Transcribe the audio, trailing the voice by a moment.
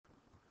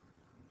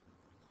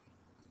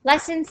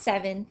Lesson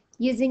 7,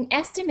 using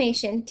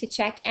estimation to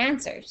check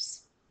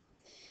answers.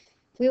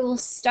 We will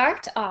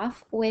start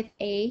off with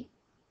a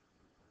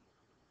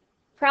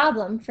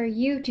problem for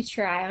you to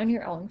try on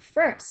your own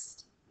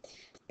first.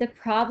 The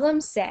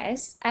problem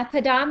says a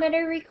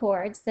pedometer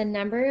records the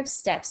number of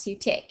steps you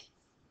take.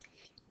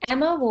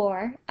 Emma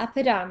wore a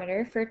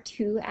pedometer for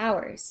 2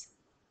 hours.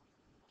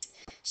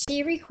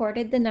 She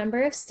recorded the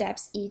number of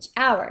steps each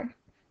hour.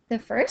 The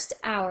first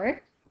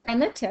hour,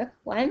 Emma took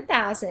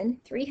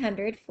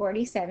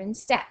 1,347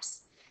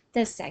 steps.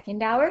 The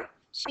second hour,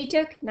 she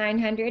took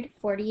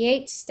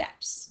 948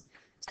 steps.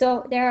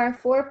 So there are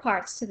 4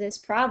 parts to this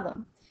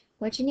problem.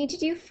 What you need to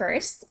do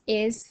first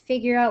is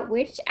figure out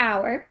which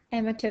hour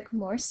Emma took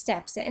more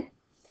steps in.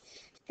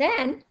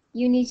 Then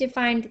you need to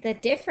find the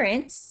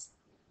difference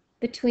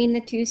between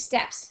the 2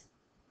 steps.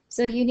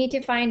 So you need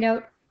to find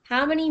out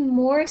how many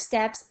more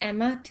steps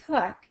Emma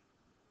took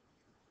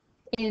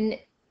in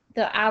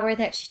the hour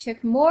that she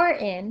took more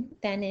in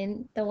than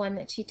in the one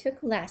that she took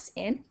less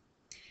in.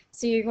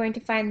 So you're going to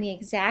find the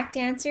exact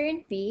answer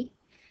in B.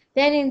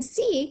 Then in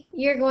C,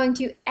 you're going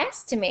to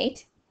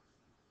estimate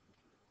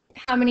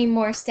how many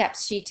more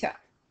steps she took.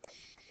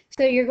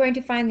 So you're going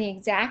to find the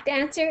exact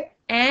answer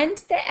and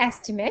the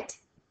estimate.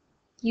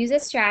 Use a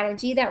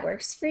strategy that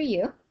works for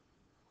you.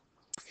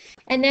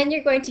 And then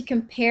you're going to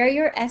compare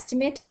your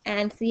estimate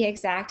and the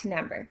exact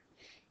number.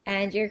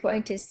 And you're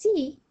going to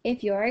see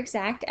if your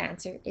exact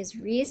answer is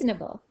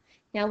reasonable.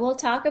 Now we'll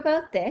talk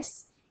about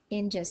this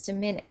in just a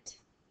minute.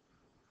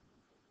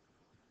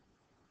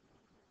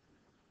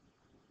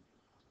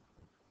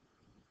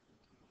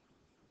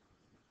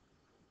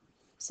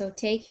 So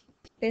take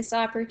this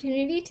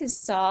opportunity to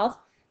solve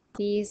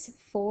these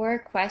 4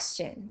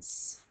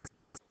 questions.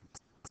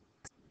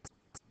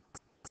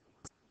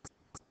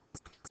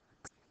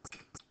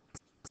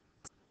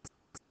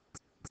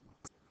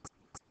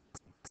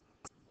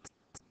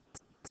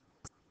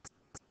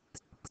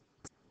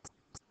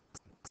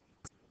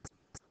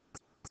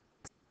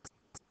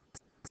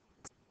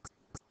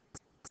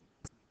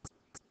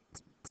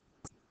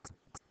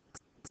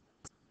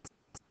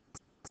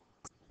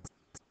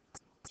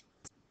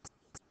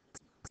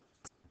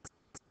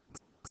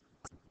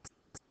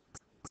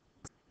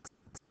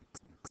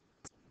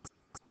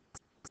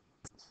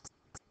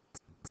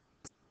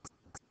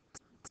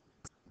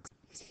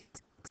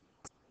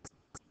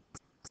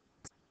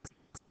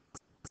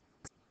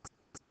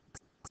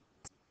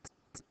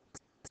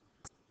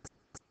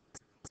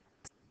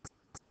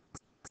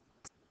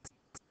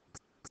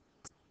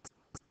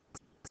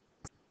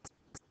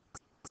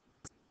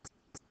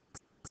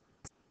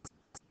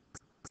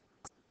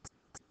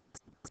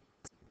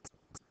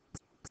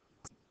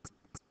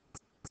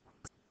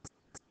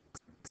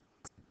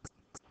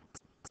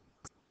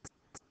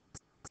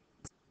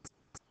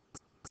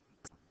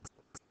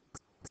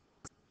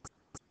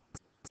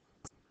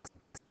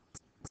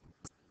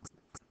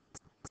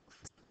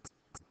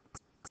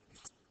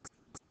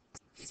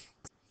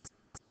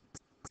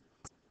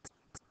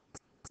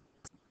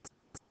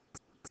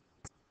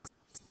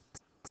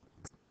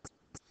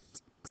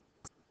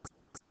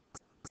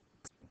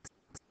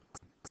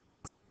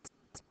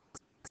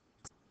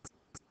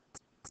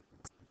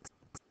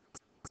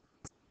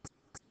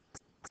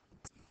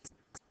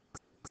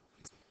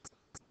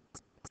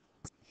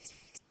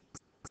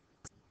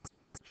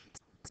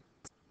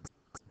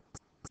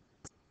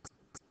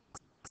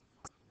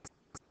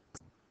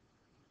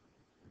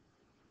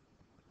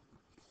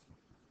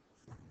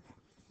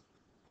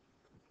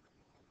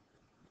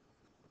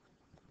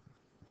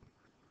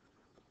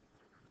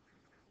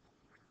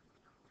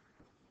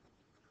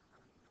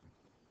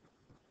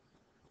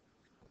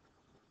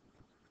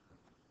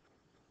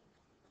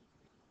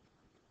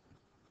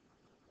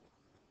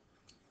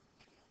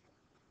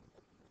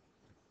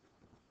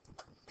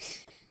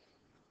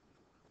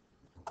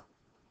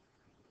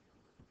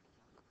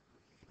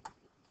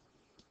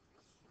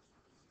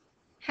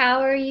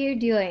 How are you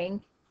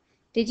doing?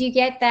 Did you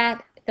get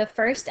that the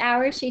first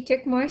hour she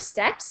took more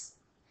steps?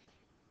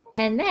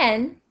 And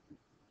then,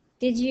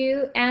 did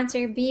you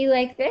answer B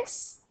like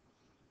this,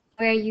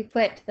 where you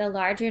put the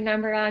larger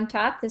number on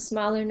top, the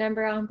smaller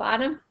number on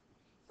bottom,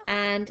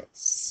 and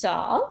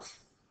solve?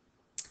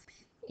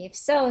 If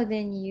so,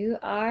 then you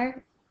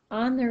are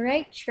on the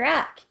right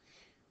track.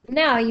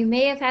 Now, you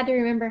may have had to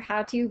remember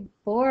how to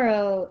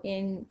borrow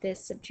in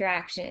this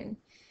subtraction.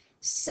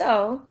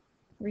 So,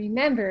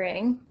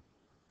 remembering,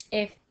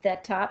 if the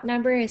top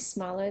number is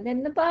smaller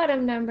than the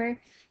bottom number,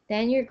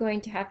 then you're going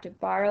to have to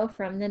borrow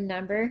from the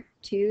number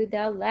to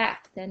the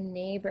left, the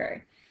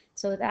neighbor.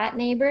 So that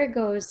neighbor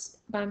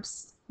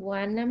bumps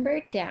 1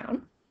 number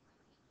down.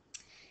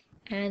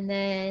 And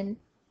then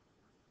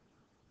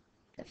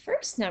the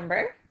first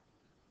number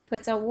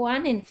puts a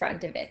 1 in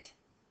front of it.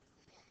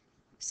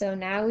 So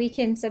now we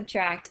can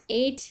subtract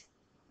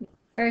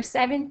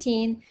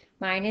 17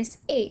 minus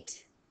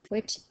 8,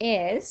 which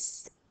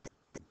is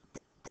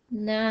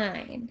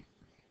 9.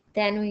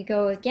 Then we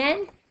go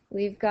again.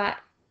 We've got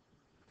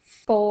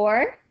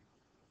 4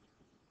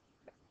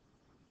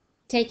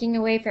 taking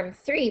away from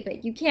 3,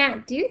 but you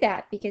can't do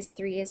that because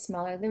 3 is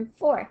smaller than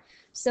 4.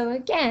 So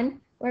again,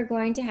 we're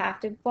going to have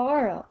to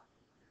borrow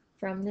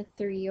from the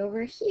 3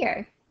 over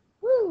here.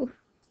 Woo!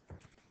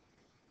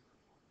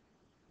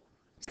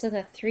 So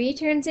the 3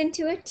 turns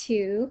into a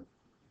 2.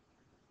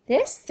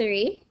 This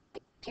 3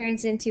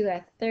 turns into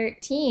a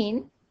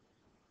 13.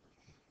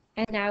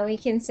 And now we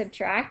can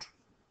subtract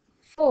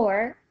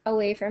 4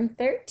 away from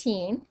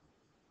 13,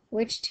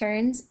 which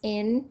turns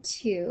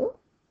into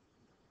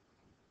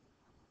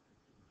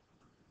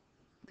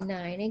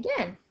 9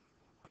 again.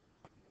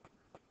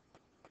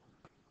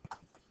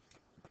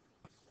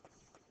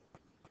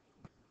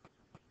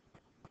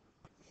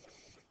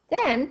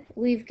 Then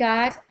we've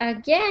got,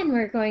 again,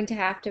 we're going to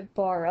have to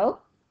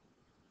borrow.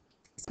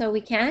 So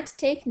we can't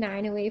take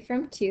 9 away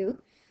from 2.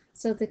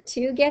 So the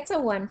 2 gets a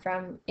 1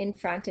 from in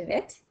front of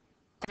it.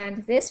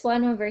 And this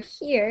one over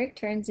here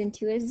turns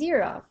into a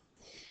 0.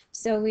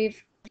 So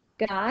we've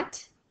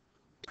got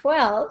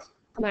 12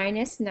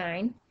 minus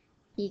 9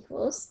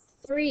 equals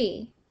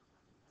 3.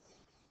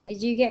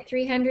 Did you get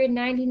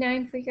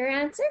 399 for your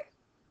answer?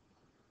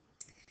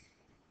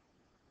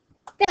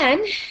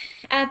 Then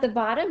at the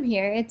bottom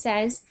here it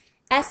says,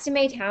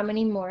 estimate how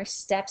many more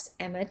steps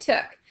Emma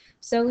took.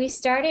 So we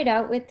started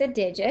out with the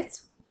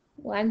digits,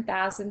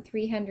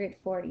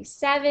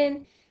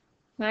 1,347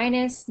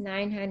 minus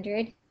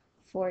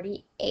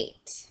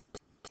 948.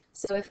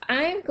 So if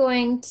I'm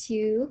going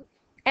to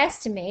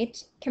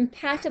estimate,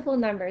 compatible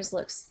numbers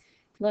looks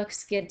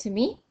good to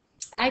me.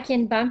 I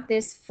can bump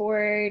this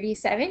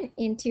 47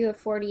 into a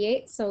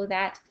 48 so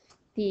that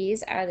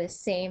these are the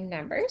same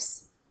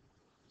numbers.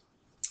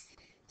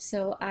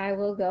 So I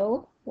will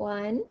go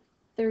 1,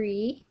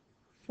 3,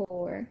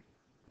 4,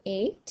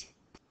 8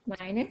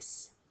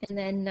 minus, and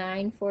then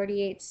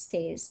 948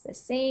 stays the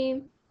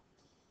same.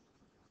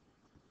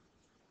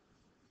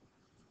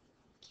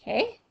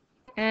 Okay,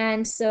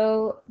 and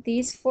so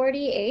these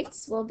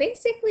 48s will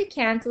basically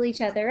cancel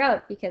each other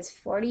out because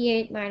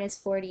 48 minus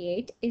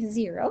 48 is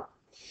 0.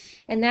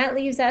 And that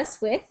leaves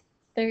us with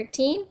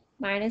 13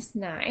 minus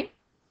 9,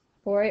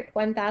 or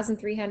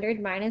 1,300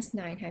 minus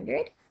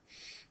 900.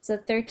 So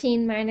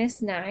 13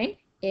 minus 9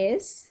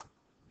 is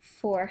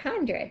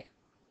 400.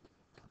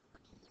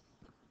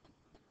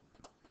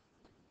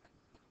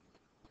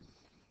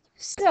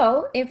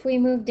 So if we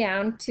move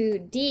down to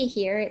D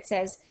here, it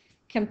says,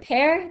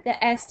 compare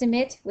the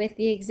estimate with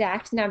the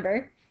exact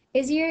number.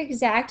 Is your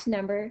exact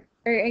number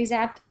or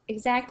exact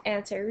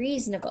answer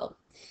reasonable?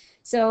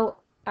 So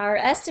our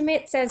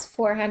estimate says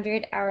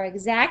 400. Our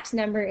exact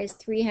number is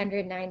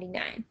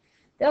 399.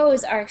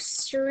 Those are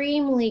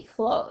extremely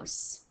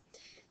close.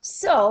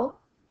 So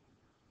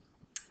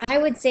I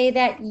would say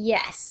that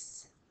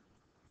yes,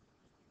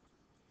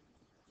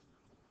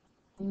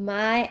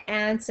 my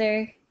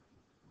answer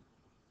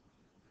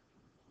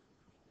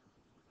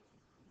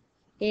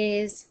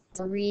is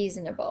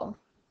reasonable.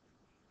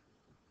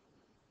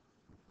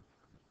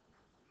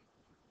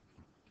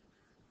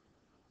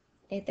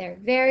 They're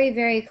very,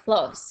 very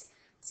close.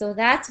 So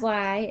that's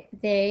why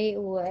they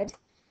would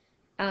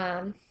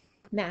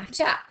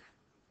match up.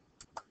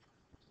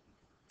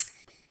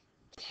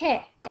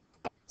 Okay,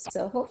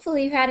 so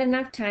hopefully you had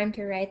enough time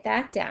to write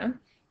that down.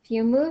 If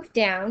you move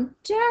down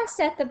just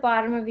at the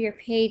bottom of your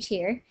page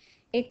here,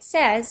 it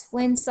says,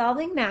 when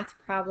solving math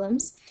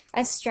problems,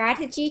 a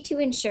strategy to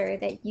ensure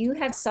that you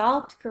have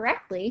solved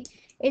correctly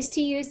is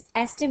to use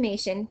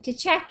estimation to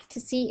check to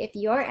see if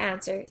your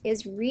answer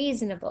is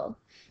reasonable.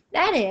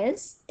 That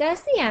is,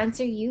 does the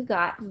answer you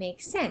got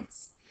make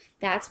sense?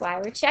 That's why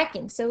we're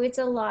checking. So it's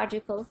a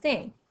logical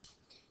thing.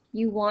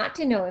 You want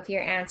to know if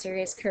your answer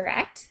is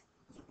correct.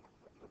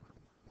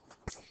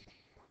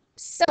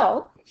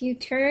 So if you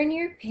turn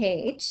your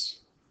page,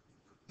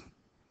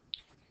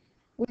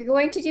 we're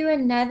going to do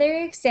another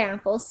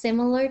example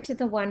similar to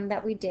the one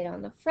that we did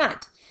on the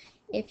front.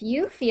 If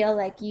you feel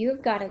like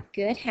you've got a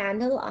good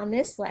handle on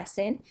this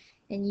lesson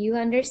and you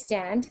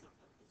understand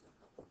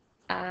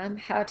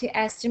how to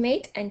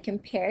estimate and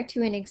compare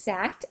to an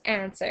exact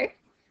answer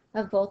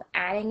of both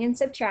adding and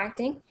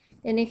subtracting,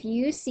 then if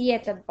you see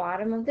at the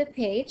bottom of the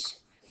page,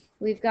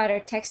 we've got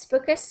our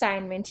textbook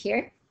assignment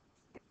here,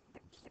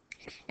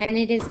 and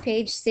it is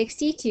page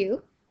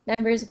 62,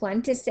 numbers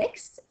 1 to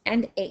 6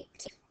 and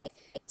 8.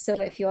 So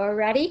if you're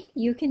ready,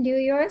 you can do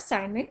your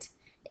assignment.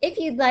 If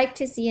you'd like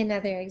to see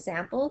another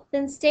example,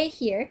 then stay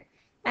here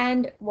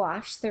and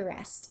watch the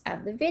rest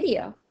of the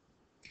video.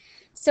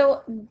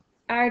 So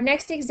our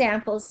next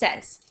example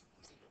says,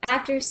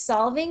 after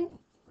solving,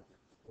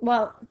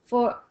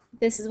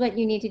 this is what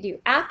you need to do.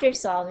 After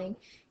solving,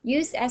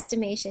 use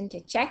estimation to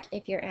check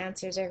if your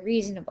answers are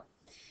reasonable.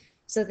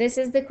 So this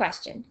is the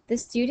question. The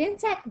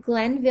students at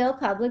Glenville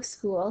Public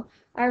School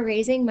are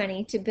raising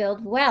money to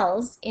build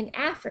wells in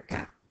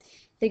Africa.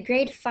 The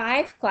grade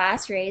 5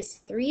 class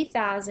raised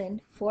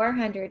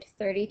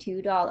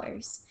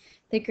 $3,432.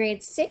 The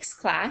grade 6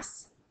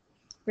 class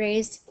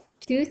raised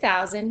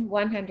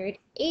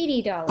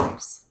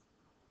 $2,180.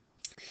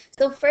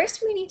 So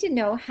first we need to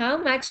know how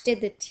much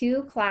did the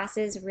two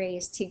classes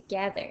raise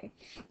together.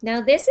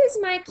 Now this is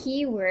my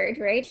key word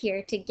right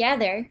here,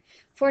 together,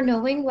 for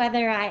knowing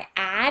whether I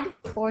add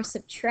or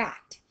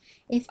subtract.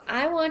 If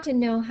I want to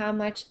know how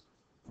much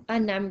a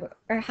number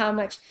or how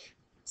much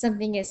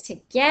something is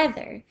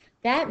together,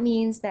 that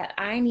means that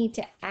I need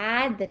to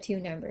add the two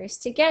numbers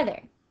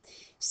together.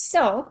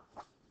 So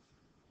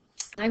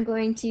I'm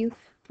going to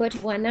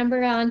put one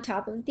number on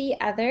top of the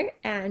other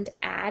and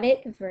add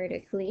it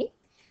vertically.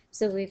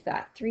 So we've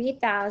got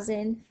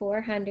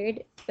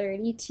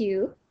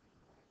 3,432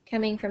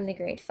 coming from the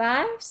grade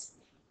 5s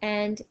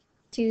and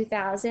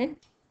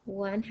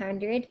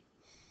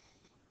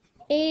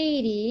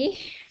 2,180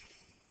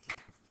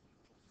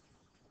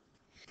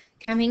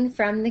 coming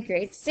from the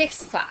grade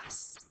 6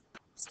 class.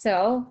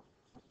 So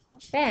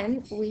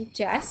then we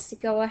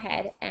just go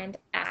ahead and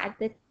add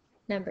the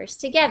numbers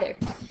together.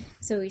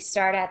 So we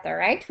start at the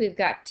right. We've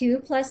got 2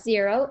 plus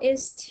 0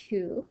 is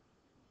 2.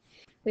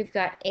 We've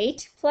got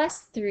 8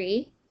 plus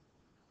 3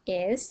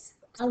 is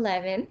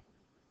 11.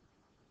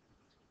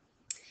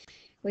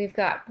 We've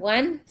got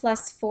 1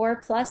 plus 4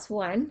 plus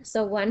 1.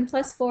 So 1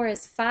 plus 4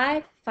 is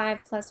 5. 5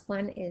 plus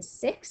 1 is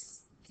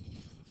 6.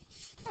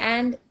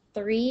 And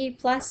 3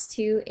 plus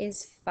 2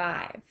 is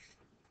 5.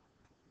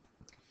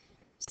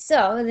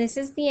 So this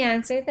is the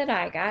answer that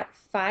I got,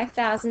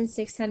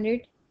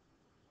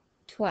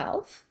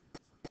 5,612.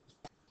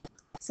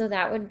 So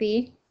that would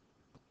be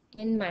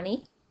in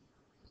money.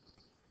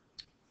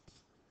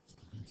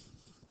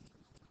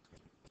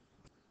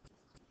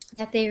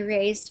 That they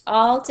raised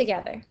all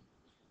together.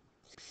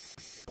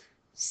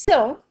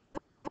 So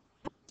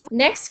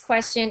next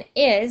question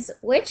is,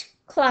 which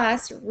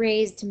class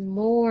raised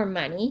more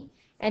money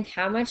and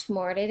how much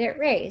more did it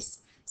raise?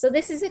 So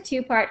this is a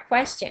two-part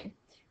question.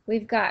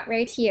 We've got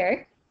right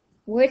here,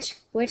 which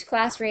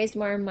class raised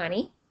more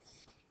money?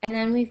 And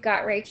then we've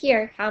got right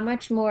here, how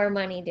much more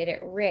money did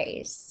it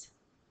raise?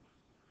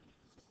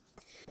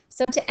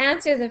 So to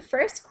answer the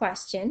first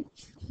question,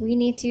 we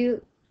need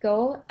to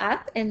go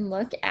up and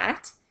look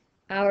at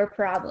our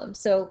problem.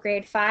 So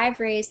grade 5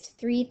 raised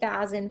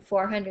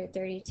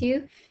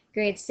 3,432.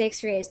 Grade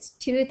 6 raised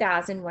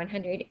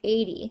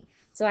 2,180.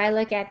 So I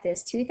look at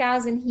this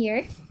 2,000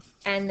 here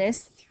and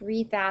this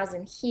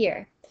 3,000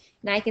 here.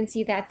 And I can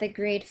see that the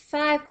grade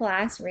 5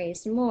 class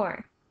raised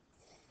more.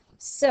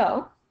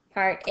 So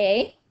part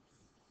A,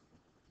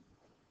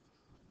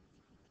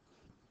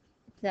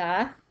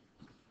 the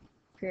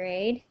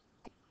grade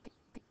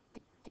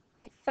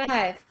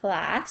 5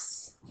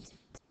 class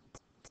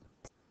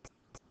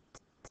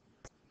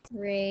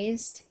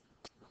raised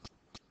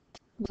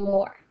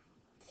more.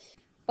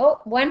 Oh,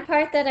 one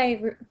part that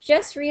I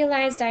just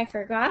realized I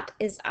forgot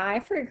is I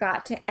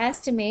forgot to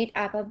estimate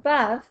up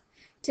above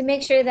to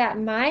make sure that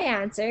my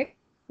answer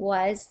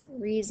was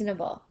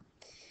reasonable.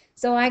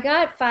 So I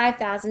got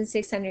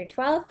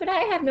 5,612, but I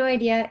have no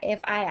idea if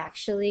I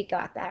actually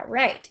got that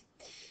right.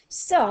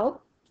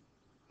 So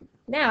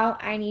now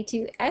I need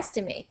to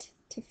estimate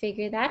to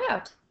figure that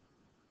out.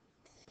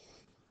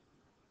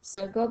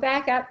 So go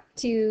back up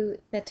to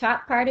the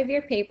top part of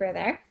your paper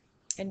there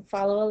and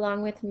follow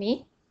along with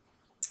me.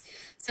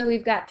 So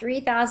we've got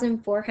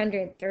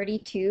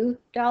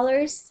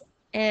 $3,432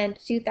 and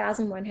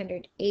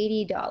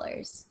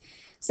 $2,180.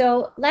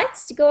 So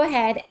let's go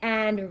ahead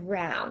and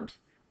round.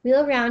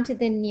 We'll round to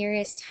the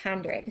nearest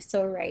 100.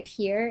 So right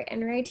here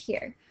and right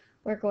here,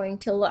 we're going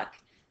to look.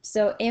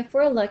 So if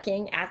we're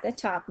looking at the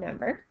top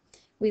number,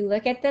 we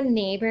look at the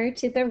neighbor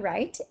to the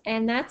right,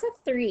 and that's a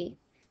 3.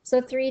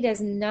 So 3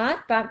 does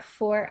not bump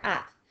 4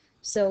 up.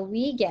 So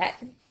we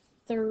get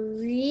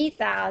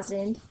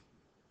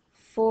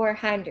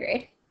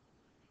 3,400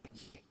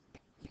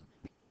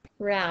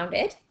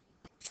 rounded.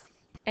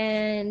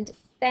 And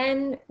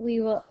then we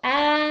will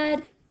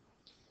add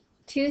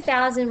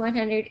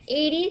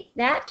 2,180.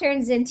 That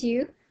turns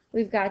into,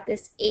 we've got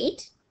this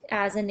 8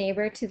 as a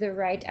neighbor to the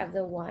right of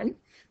the 1.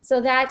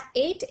 So that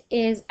 8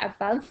 is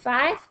above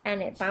 5,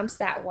 and it bumps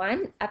that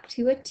 1 up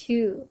to a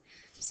 2.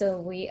 So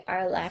we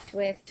are left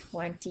with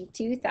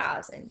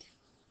 22,000.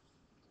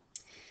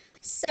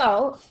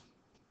 So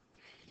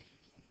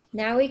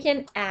now we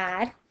can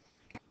add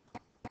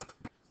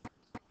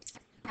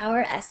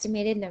our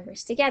estimated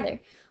numbers together.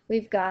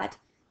 We've got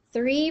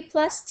 3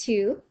 plus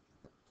 2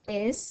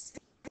 is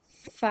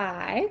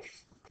 5,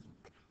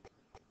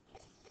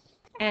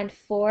 and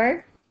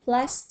 4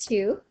 plus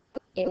 2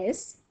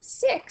 is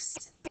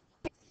 6.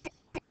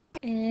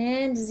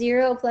 And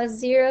 0 plus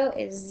 0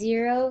 is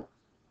 0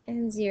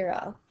 and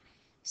 0.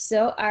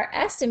 So our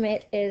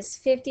estimate is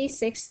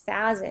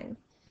 56,000.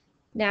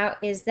 Now,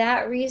 is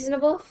that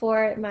reasonable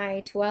for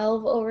my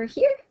 12 over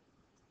here?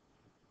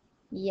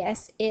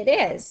 Yes, it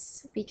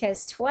is,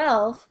 because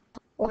 12,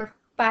 or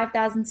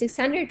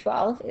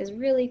 5,612, is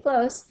really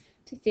close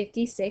to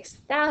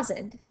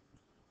 56,000.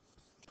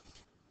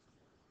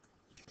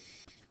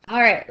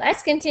 All right,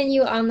 let's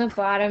continue on the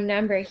bottom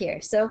number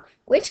here. So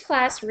which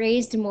class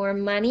raised more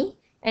money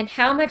and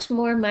how much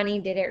more money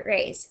did it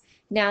raise?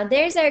 Now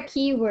there's our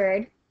key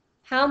word,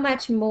 how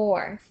much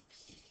more.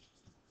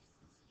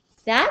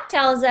 That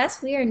tells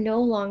us we are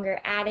no longer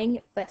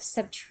adding, but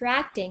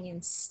subtracting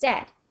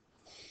instead.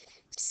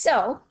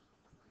 So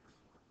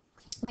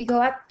we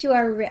go up to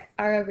our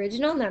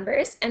original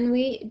numbers and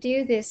we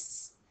do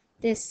this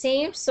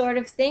same sort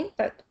of thing,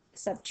 but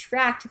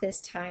subtract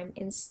this time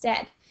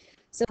instead.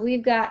 So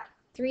we've got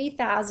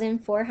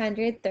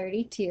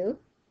 3,432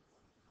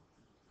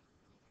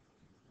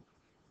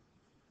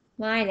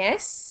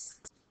 minus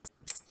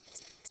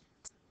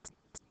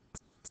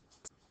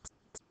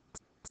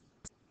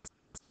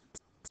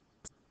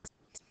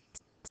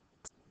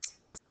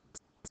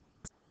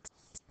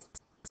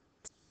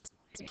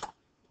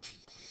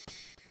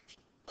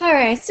all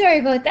right, sorry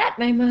about that.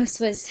 My mouse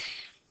was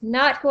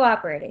not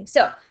cooperating.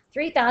 So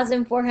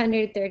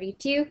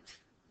 3,432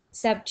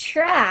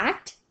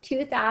 subtract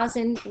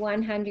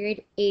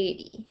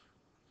 2,180.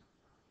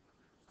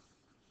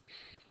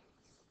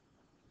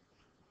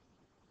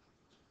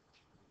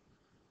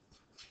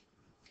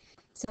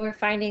 So we're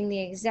finding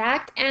the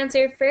exact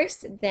answer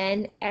first,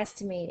 then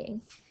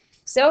estimating.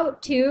 So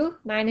 2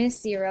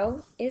 minus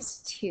 0 is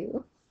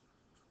 2.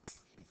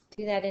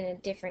 Do that in a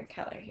different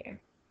color here.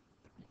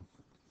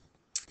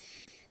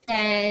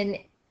 Then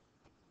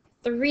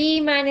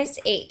 3 minus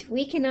 8.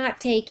 We cannot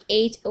take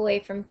 8 away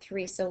from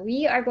 3, so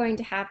we are going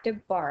to have to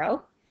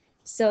borrow.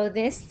 So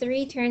this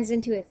 3 turns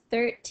into a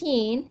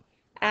 13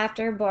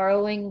 after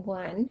borrowing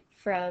 1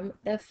 from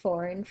the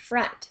 4 in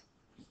front.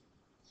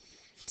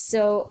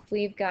 So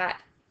we've got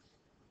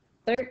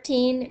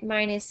 13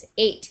 minus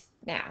 8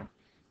 now.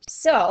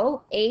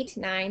 So 8,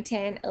 9,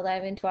 10,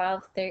 11,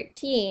 12,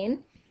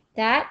 13.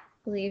 That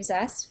leaves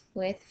us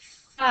with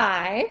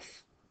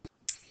 5.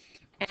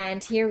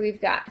 And here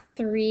we've got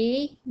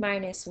 3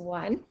 minus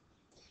 1.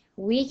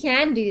 We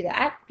can do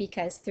that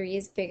because 3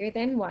 is bigger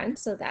than 1,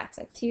 so that's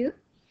a 2.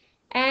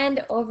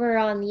 And over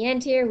on the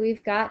end here,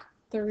 we've got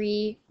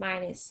 3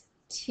 minus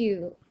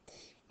 2,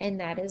 and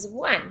that is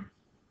 1.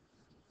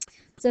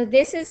 So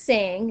this is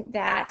saying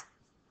that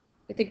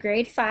the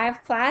grade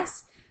 5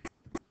 class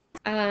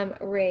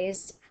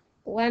raised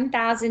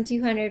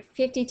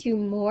 $1,252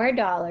 more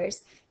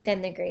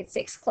than the grade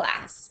 6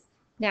 class.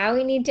 Now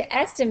we need to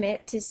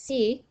estimate to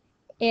see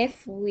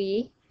if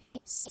we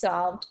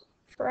solved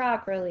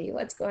properly.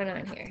 What's going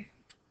on here?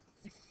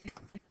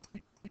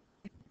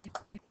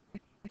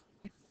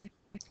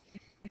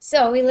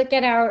 So we look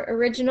at our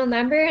original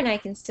number, and I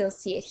can still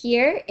see it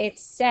here. It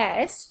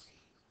says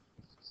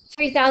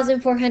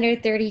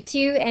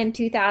 3,432 and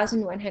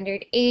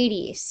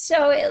 2,180.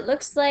 So it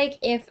looks like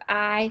if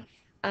I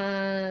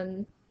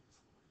round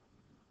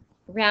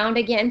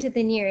again to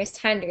the nearest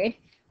hundred,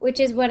 which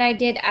is what I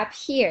did up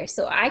here.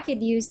 So I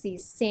could use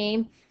these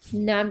same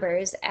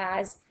numbers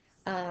as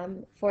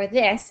for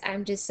this,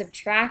 I'm just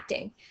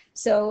subtracting.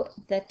 So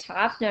the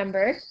top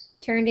number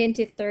turned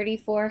into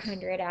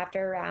 3,400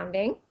 after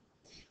rounding,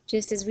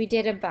 just as we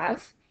did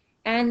above.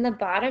 And the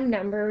bottom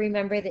number,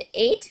 remember the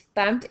 8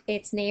 bumped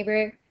its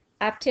neighbor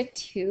up to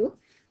 2,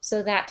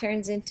 so that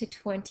turns into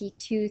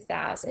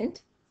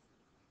 22,000.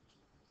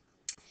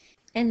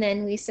 And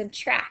then we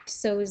subtract.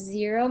 So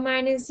 0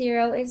 minus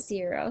 0 is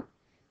 0.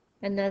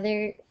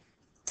 Another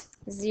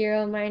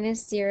 0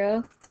 minus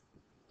 0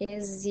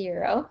 is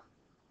 0.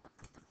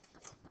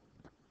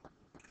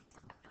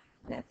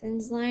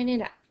 Nothing's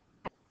lining up.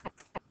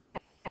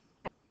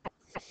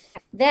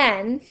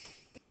 Then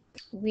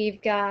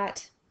we've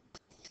got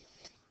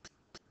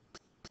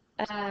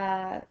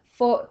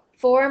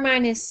 4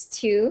 minus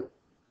 2.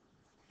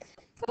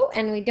 Oh,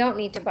 and we don't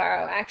need to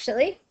borrow,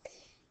 actually.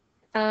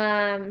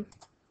 So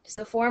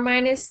 4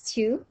 minus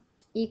 2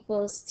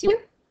 equals 2,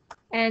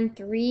 and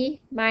 3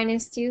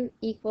 minus 2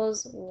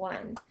 equals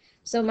 1.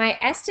 So my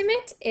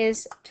estimate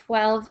is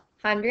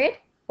 1,200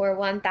 or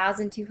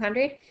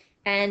 1,200,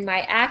 and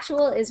my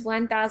actual is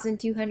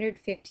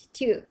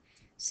 1,252.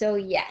 So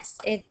yes,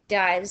 it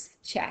does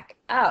check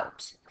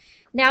out.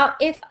 Now,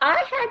 if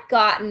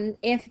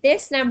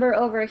this number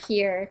over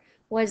here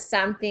was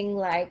something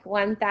like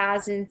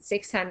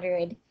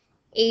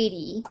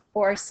 1,680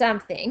 or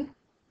something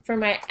for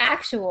my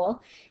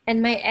actual,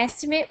 and my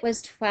estimate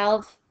was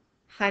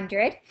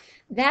 1,200,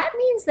 that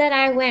means that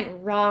I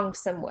went wrong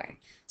somewhere.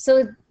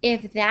 So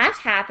if that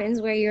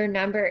happens where your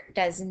number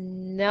does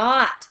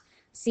not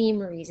seem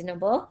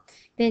reasonable,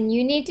 then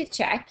you need to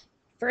check.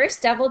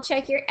 First, double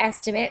check your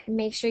estimate,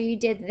 make sure you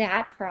did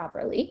that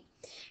properly.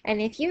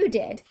 And if you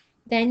did,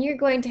 then you're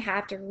going to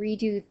have to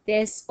redo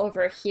this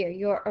over here,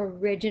 your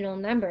original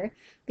number,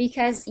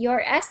 because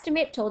your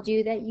estimate told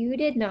you that you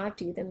did not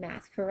do the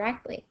math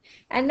correctly.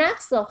 And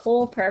that's the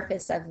whole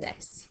purpose of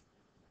this,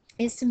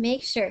 is to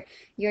make sure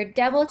you're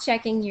double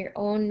checking your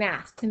own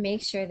math to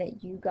make sure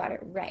that you got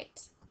it right.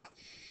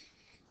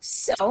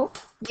 So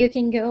you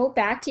can go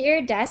back to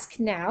your desk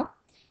now,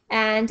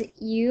 and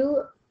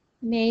you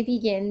may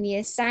begin the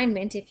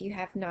assignment if you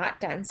have not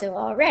done so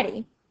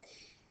already.